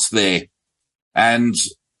spots there. And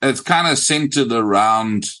it's kind of centered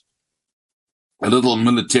around a little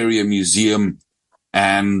military museum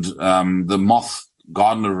and the Moth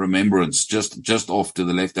Garden of Remembrance, just off to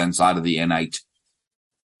the left-hand side of the N8.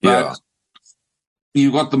 But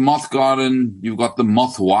you've got the Moth Garden, you've got the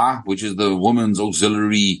Mothwa, which is the women's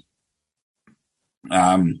auxiliary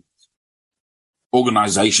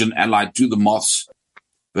organization allied to the Moths.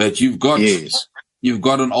 But you've got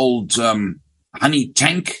an old honey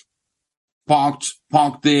tank parked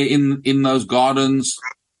there in those gardens.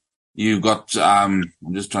 You've got I'm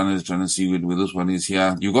just trying to see where this one is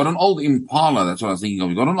here. You've got an old Impala, that's what I was thinking of.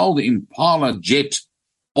 You've got an old Impala jet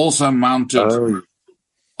also mounted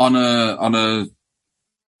on a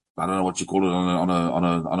I don't know what you call it,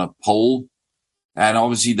 on a pole. And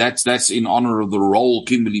obviously that's in honor of the role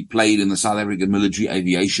Kimberley played in the South African military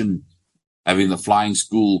aviation having the flying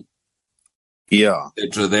school,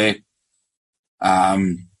 etc. there.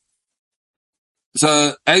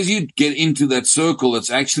 So as you get into that circle, it's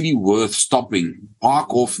actually worth stopping.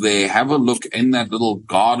 Park off there, have a look in that little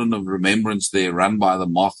garden of remembrance there run by the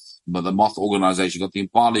Moth organization. You got the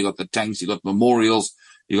Impala, you got the tanks, you got memorials,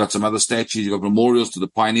 you got some other statues, you got memorials to the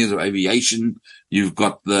pioneers of aviation, you've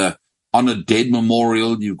got the honored dead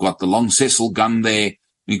memorial, you've got the Long Cecil gun there.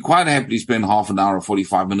 You quite happily spend half an hour or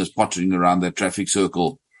 45 minutes pottering around that traffic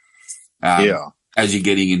circle as you're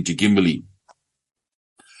getting into Kimberley.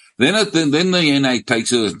 Then the N8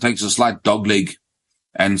 takes a slight dogleg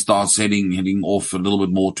and starts heading off a little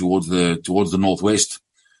bit more towards the northwest.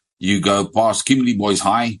 You go past Kimberley Boys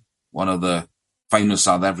High, one of the famous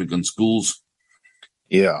South African schools.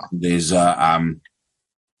 Yeah. There's a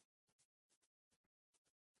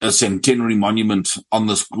centenary monument on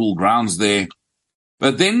the school grounds there.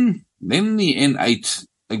 But then the N8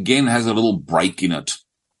 again has a little break in it,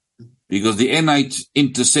 because the N8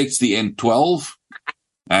 intersects the N12.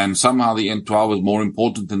 And somehow the N12 is more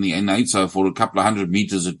important than the N8. So for a couple of 100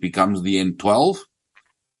 meters, it becomes the N12.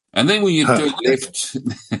 And then when you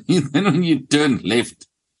turn left,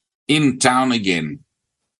 in town again,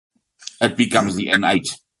 it becomes the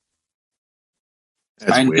N8.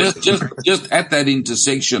 That's and weird. just at that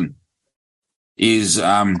intersection is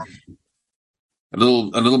a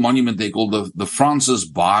little monument they call the Francis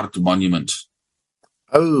Baard Monument.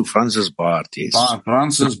 Oh, Francis Baard, yes.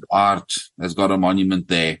 Francis Baard has got a monument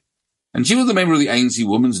there. And she was a member of the ANC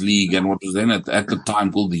Women's League and what was then at the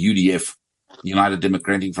time called the UDF, United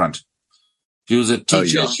Democratic Front. She was a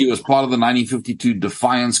teacher. Oh, yeah. She was part of the 1952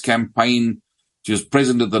 Defiance campaign. She was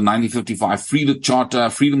president of the 1955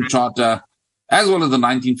 Freedom Charter, as well as the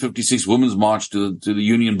 1956 Women's March to the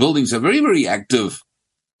Union Building. So very, very active.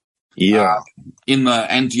 Yeah. In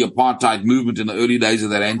the anti-apartheid movement, in the early days of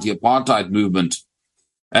that anti-apartheid movement.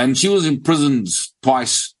 And she was imprisoned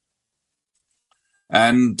twice.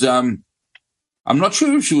 And I'm not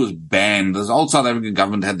sure if she was banned. The old South African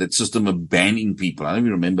government had that system of banning people. I don't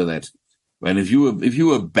even remember that. When if you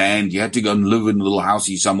were banned, you had to go and live in a little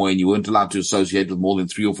housey somewhere, and you weren't allowed to associate with more than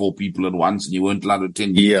 3 or 4 people at once, and you weren't allowed to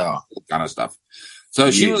attend that kind of stuff. So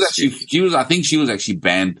I think she was actually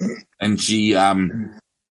banned, and she had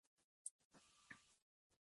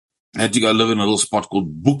to go live in a little spot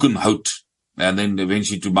called Boekenhout, and then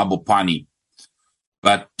eventually to Mabopani.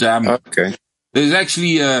 But there's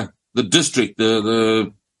actually the district,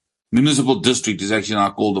 the municipal district is actually now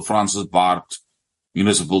called the Francis Baard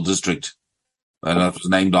Municipal District. And it was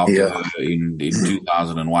named after her in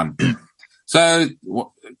 2001. So,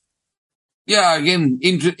 again,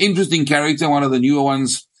 interesting character, one of the newer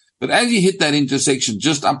ones. But as you hit that intersection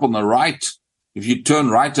just up on the right, if you turn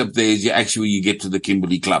right up there, you get to the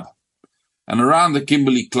Kimberley Club. And around the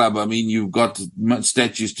Kimberley Club, I mean, you've got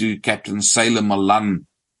statues to Captain Sailor Malan,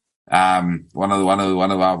 one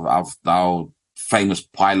of our famous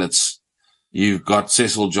pilots. You've got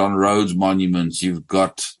Cecil John Rhodes monuments. You've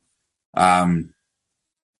got, what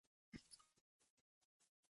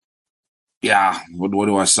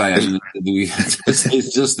do I say? I mean,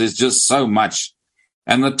 there's just so much.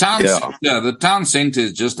 And the town center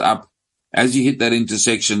is just up. As you hit that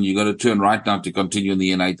intersection, you got to turn right now to continue in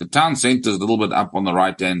the N8. The town center is a little bit up on the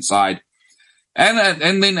right-hand side.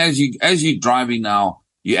 And then as you're driving now,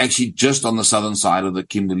 you're actually just on the southern side of the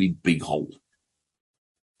Kimberley Big Hole.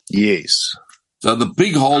 Yes. So the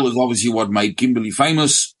Big Hole is obviously what made Kimberley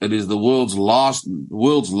famous. It is the world's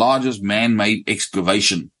largest man-made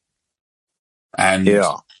excavation. And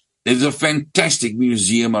there's a fantastic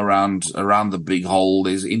museum around the Big Hole.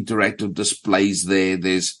 There's interactive displays there.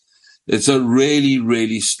 It's a really,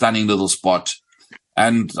 really stunning little spot.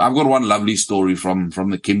 And I've got one lovely story from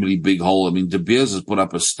the Kimberley Big Hole. I mean, De Beers has put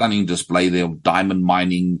up a stunning display there of diamond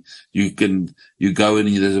mining. You go in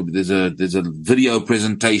and there's a video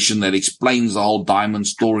presentation that explains the whole diamond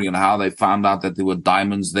story and how they found out that there were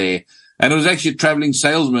diamonds there. And it was actually a traveling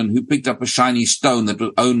salesman who picked up a shiny stone that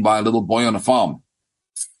was owned by a little boy on a farm.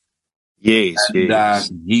 Yes,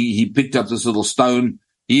 yes. He picked up this little stone.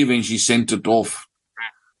 He eventually sent it off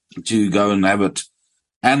to go and have it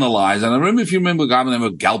analyzed. And I remember, if you remember, a guy by the name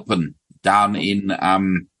of Galpin down in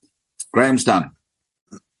Grahamstown.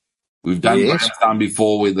 We've done Grahamstown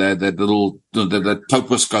before with that little the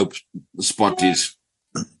toposcope spot is.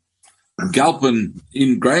 Galpin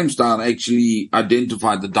in Grahamstown actually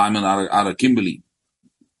identified the diamond out of Kimberley.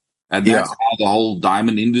 And that's how the whole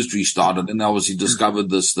diamond industry started. And obviously discovered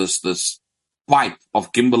this pipe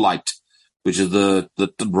of kimberlite, which is the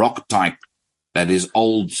rock type that is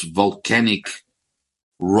old volcanic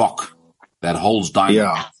rock that holds diamonds.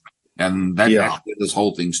 Yeah. And that's where this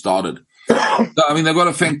whole thing started. I mean, they've got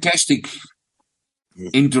a fantastic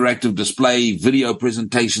interactive display, video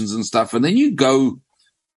presentations and stuff. And then you go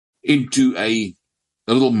into a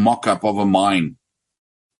little mock-up of a mine.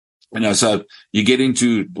 So you get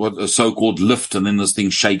into what a so-called lift, and then this thing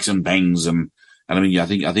shakes and bangs, and I mean, I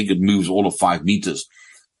think it moves all of 5 meters.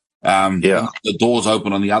 The doors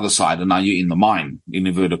open on the other side, and now you're in the mine, in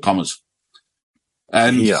inverted commas.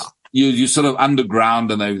 And you're sort of underground,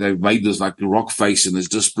 and they've made this like a rock face, and there's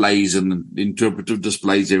displays and interpretive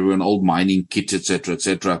displays everywhere, and old mining kit, etc.,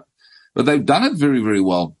 etc. But they've done it very, very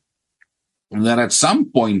well. And that at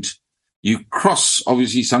some point you cross,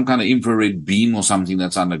 obviously, some kind of infrared beam or something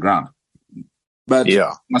that's underground. But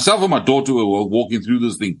myself and my daughter were walking through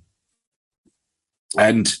this thing,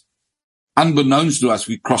 and unbeknownst to us,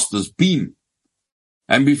 we crossed this beam.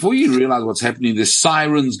 And before you realize what's happening, there's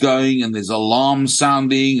sirens going and there's alarms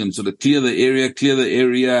sounding, and sort of clear the area,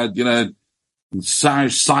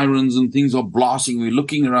 sirens and things are blasting. We're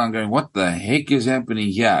looking around going, what the heck is happening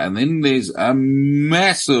here? And then there's a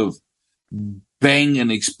massive bang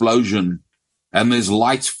and explosion, and there's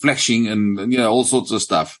lights flashing and all sorts of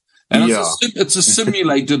stuff. And it's a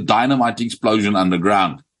simulated dynamite explosion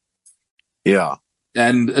underground. Yeah.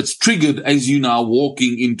 And it's triggered as you now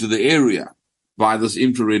walking into the area by this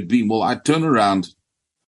infrared beam. Well, I turn around,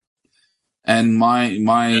 and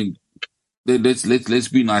let's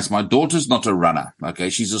be nice. My daughter's not a runner. Okay.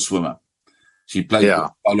 She's a swimmer. She plays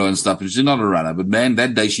polo and stuff, but she's not a runner. But man,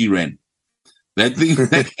 that day she ran. That thing,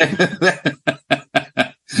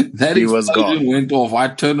 that explosion went off. I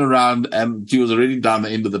turned around, and she was already down the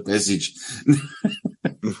end of the passage.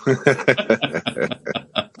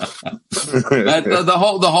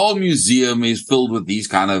 The whole museum is filled with these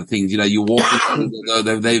kind of things. You walk,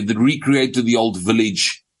 they've recreated the old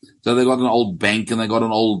village. So they've got an old bank, and they got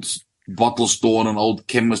an old bottle store, and an old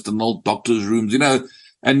chemist, and old doctor's rooms,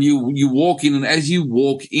 and you walk in, and as you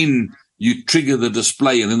walk in, you trigger the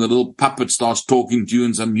display, and then the little puppet starts talking to you,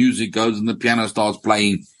 and some music goes, and the piano starts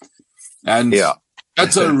playing. And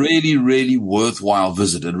that's a really, really worthwhile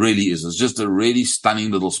visit. It really is. It's just a really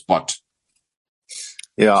stunning little spot.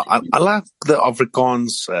 Yeah, I like the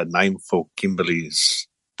Afrikaans name for Kimberley's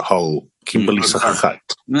hole. Kimberley's gat.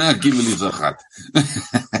 Kimberley's gat.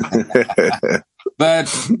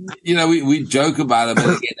 But, we joke about it,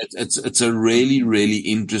 but again, it's a really, really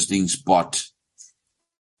interesting spot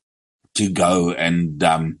to go and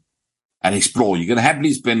explore. You can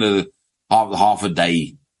happily spend half a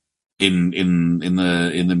day in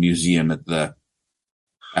the museum at the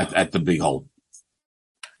Big Hole.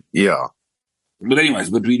 Yeah. But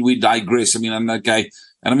anyways, we digress. I mean, okay.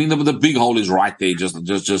 And I mean, the Big Hole is right there, just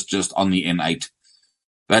on the N8.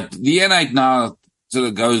 But the N8 now sort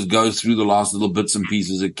of goes through the last little bits and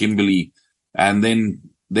pieces of Kimberley, and then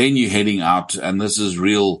you're heading out, and this is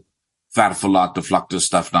real Verfelaat de Vlakte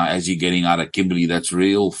stuff now. As you're getting out of Kimberley, that's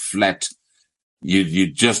real flat. You're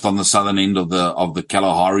just on the southern end of the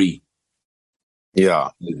Kalahari. Yeah.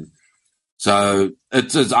 So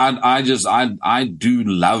I do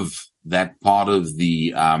love that part of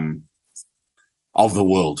the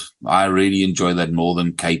world. I really enjoy that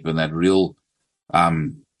Northern Cape and that real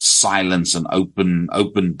silence and open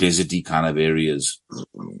deserty kind of areas.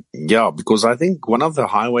 Yeah, because I think one of the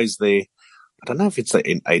highways there, I don't know if it's the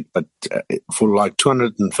N8, but for like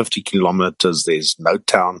 250 kilometers, there's no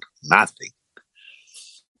town, nothing.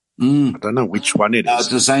 I don't know which one it is. It's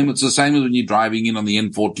the same as when you're driving in on the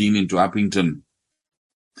N14 into Uppington.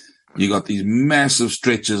 You got these massive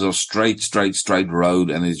stretches of straight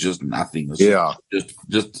road, and there's just nothing. There's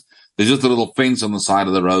just a little fence on the side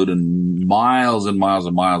of the road, and miles and miles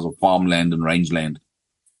and miles of farmland and rangeland.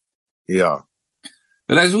 Yeah.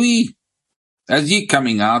 But as you're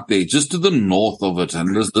coming out there, just to the north of it,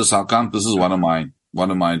 and this is one of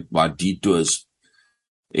my detours,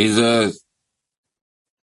 is a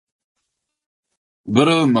bit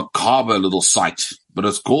of a macabre little site, but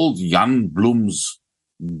it's called Jan Bloem's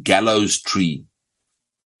gallows tree,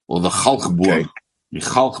 or the Galgboom. Okay. The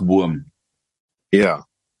Galgboom. Yeah.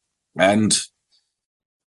 And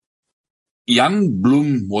Jan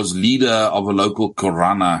Bloem was leader of a local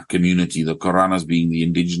Korana community, the Koranas being the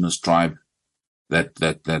indigenous tribe that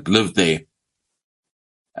lived there.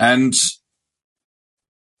 And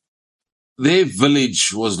their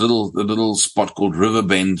village was a little spot called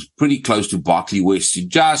Riverbend, pretty close to Berkeley West,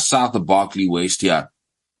 just south of Berkeley West here.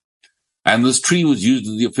 And this tree was used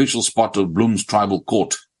as the official spot of Bloem's tribal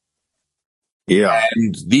court. Yeah.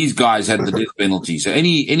 And these guys had the death penalty. So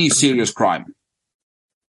any serious crime,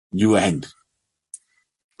 you were hanged.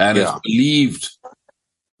 And it's believed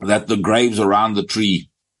that the graves around the tree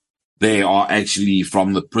there are actually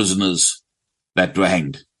from the prisoners that were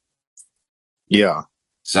hanged. Yeah.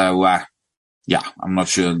 So, yeah, I'm not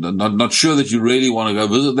sure. Not sure that you really want to go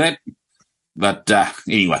visit that. But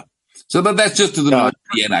anyway, so but that's just to the north of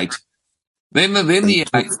the N8. Then the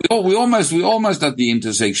N8. We almost at the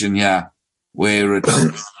intersection here where it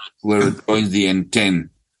joins the N10.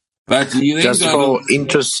 But you then just for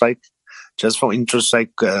interest sake,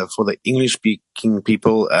 for the English speaking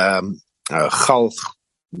people, galg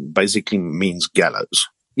basically means gallows.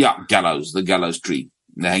 Yeah, gallows, the gallows tree,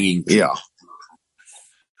 the hanging tree. Yeah.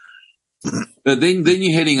 But then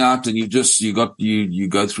you're heading out and you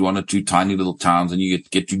go through one or two tiny little towns and you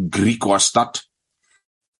get to Griquastad.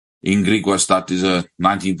 In Griquastad is a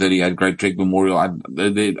 1938 Great Trek Memorial. I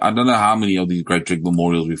don't know how many of these Great Trek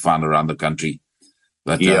Memorials we found around the country,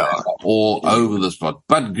 but all over the spot.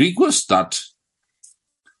 But Griquastad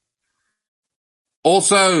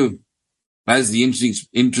also has the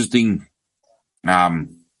interesting kind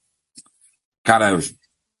of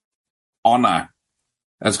honor.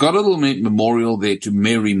 It's got a little memorial there to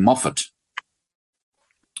Mary Moffat.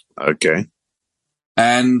 Okay.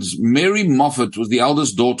 And Mary Moffat was the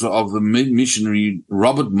eldest daughter of the missionary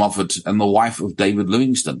Robert Moffat and the wife of David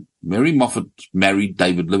Livingstone. Mary Moffat married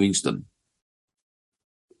David Livingstone.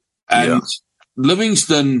 And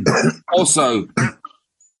Livingstone also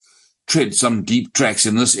tread some deep tracks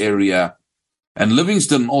in this area. And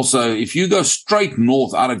Livingstone also, if you go straight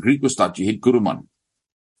north out of Griquastad, you hit Kuruman.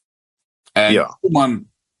 And Kuruman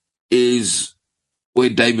is where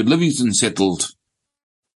David Livingstone settled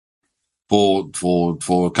for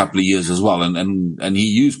a couple of years as well. And he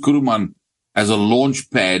used Kuruman as a launch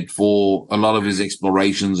pad for a lot of his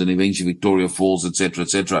explorations and eventually Victoria Falls, etc.,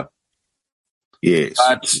 etc. Yes.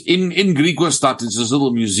 But in Griquastad, it's this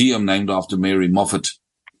little museum named after Mary Moffat.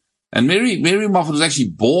 And Mary Moffat was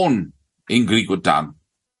actually born in Griquatown.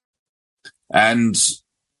 And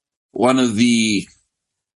one of the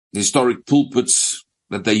historic pulpits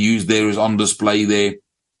that they use there is on display there.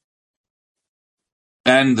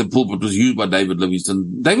 And the pulpit was used by David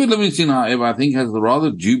Livingstone. David Livingstone, however, I think has the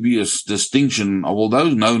rather dubious distinction of, although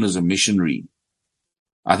known as a missionary,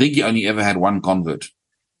 I think he only ever had one convert.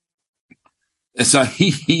 So he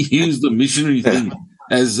used the missionary thing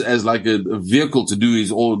as like a vehicle to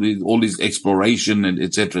do all his exploration and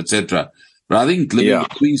et cetera, et cetera. But I think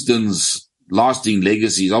Livingstone's lasting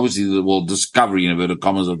legacy is obviously the discovery, in inverted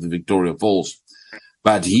commas, of the Victoria Falls.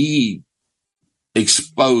 But he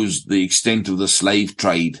exposed the extent of the slave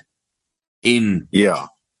trade in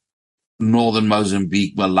northern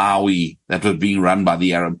Mozambique, Malawi, that was being run by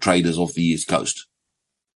the Arab traders off the east coast.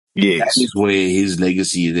 Yes. That is where his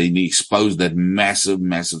legacy is. He exposed that massive,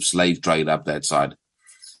 massive slave trade up that side.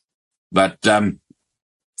 But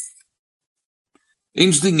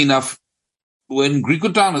interesting enough, when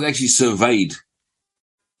Griquatown was actually surveyed,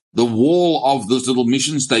 the wall of this little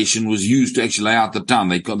mission station was used to actually lay out the town.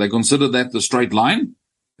 They considered that the straight line,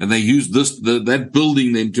 and they used that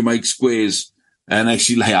building then to make squares and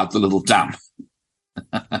actually lay out the little town.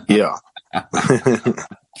 Yeah.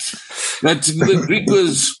 But the Greek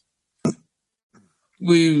was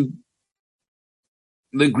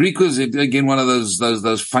again one of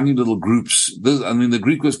those funny little groups. The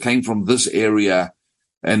Greek came from this area,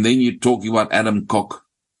 and then you're talking about Adam Kok.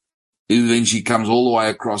 Then she comes all the way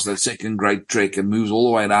across that second Great Trek and moves all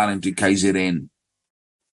the way down into KZN.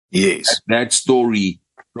 Yes. That story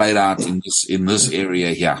played out in this area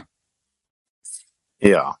here.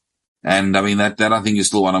 Yeah. And I mean, that I think is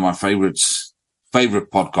still one of my favorite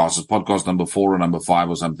podcasts. It's podcast number 4 or number 5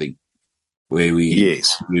 or something, where we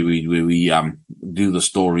do the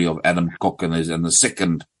story of Adam Kok and the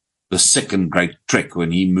second Great Trek,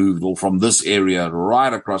 when he moved all from this area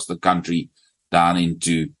right across the country down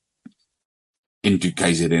into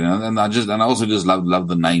KZN. And I also just love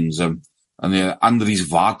the names. And the Andries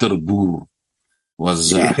Waterboer was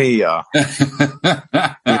the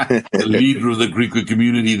leader of the Greek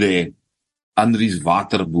community there. Andries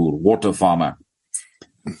Waterboer, water farmer.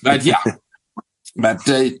 But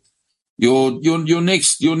your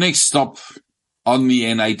next stop on the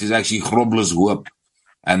N8 is actually Groblershoop,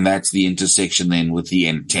 and that's the intersection then with the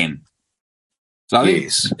N10. So I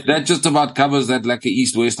think that just about covers that like a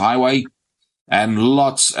east-west highway, and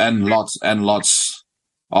lots and lots and lots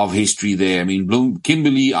of history there. I mean,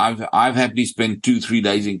 Kimberley, I've happily spent 2-3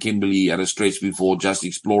 days in Kimberley at a stretch before, just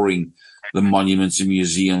exploring the monuments and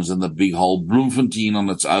museums and the big hole. Bloemfontein on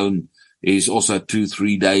its own is also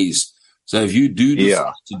 2-3 days. So if you do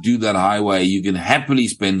decide to do that highway, you can happily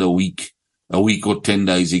spend a week or 10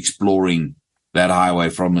 days exploring that highway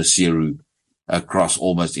from Maseru across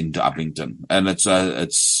almost into Uppington. And it's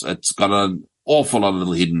got an awful lot of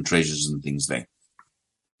little hidden treasures and things there.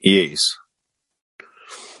 Yes.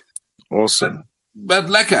 Awesome. But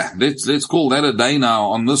lekker. Let's call that a day now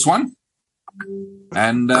on this one.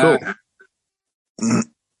 And Cool.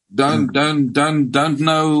 don't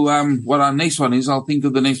know what our next one is. I'll think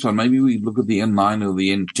of the next one. Maybe we look at the N9 or the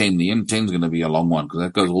N10. The N10 is going to be a long one because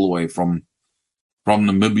that goes all the way from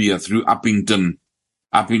Namibia through Uppington.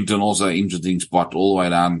 Uppington also an interesting spot, all the way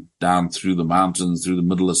down through the mountains, through the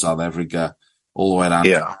middle of South Africa, all the way down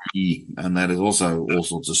to E. And that is also all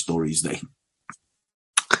sorts of stories there.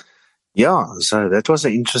 Yeah, so that was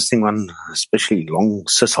an interesting one, especially Long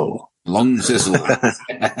Sissel. Long Sissel.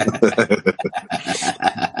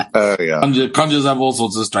 Yeah. Conjures up all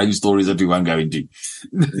sorts of strange stories that we won't go into.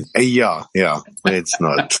 Yeah, it's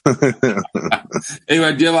not.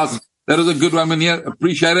 Anyway, dear Lars, that was a good one, man. Here.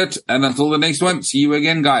 Appreciate it. And until the next one, see you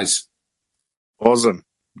again, guys. Awesome.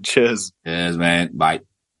 Cheers. Cheers, man. Bye.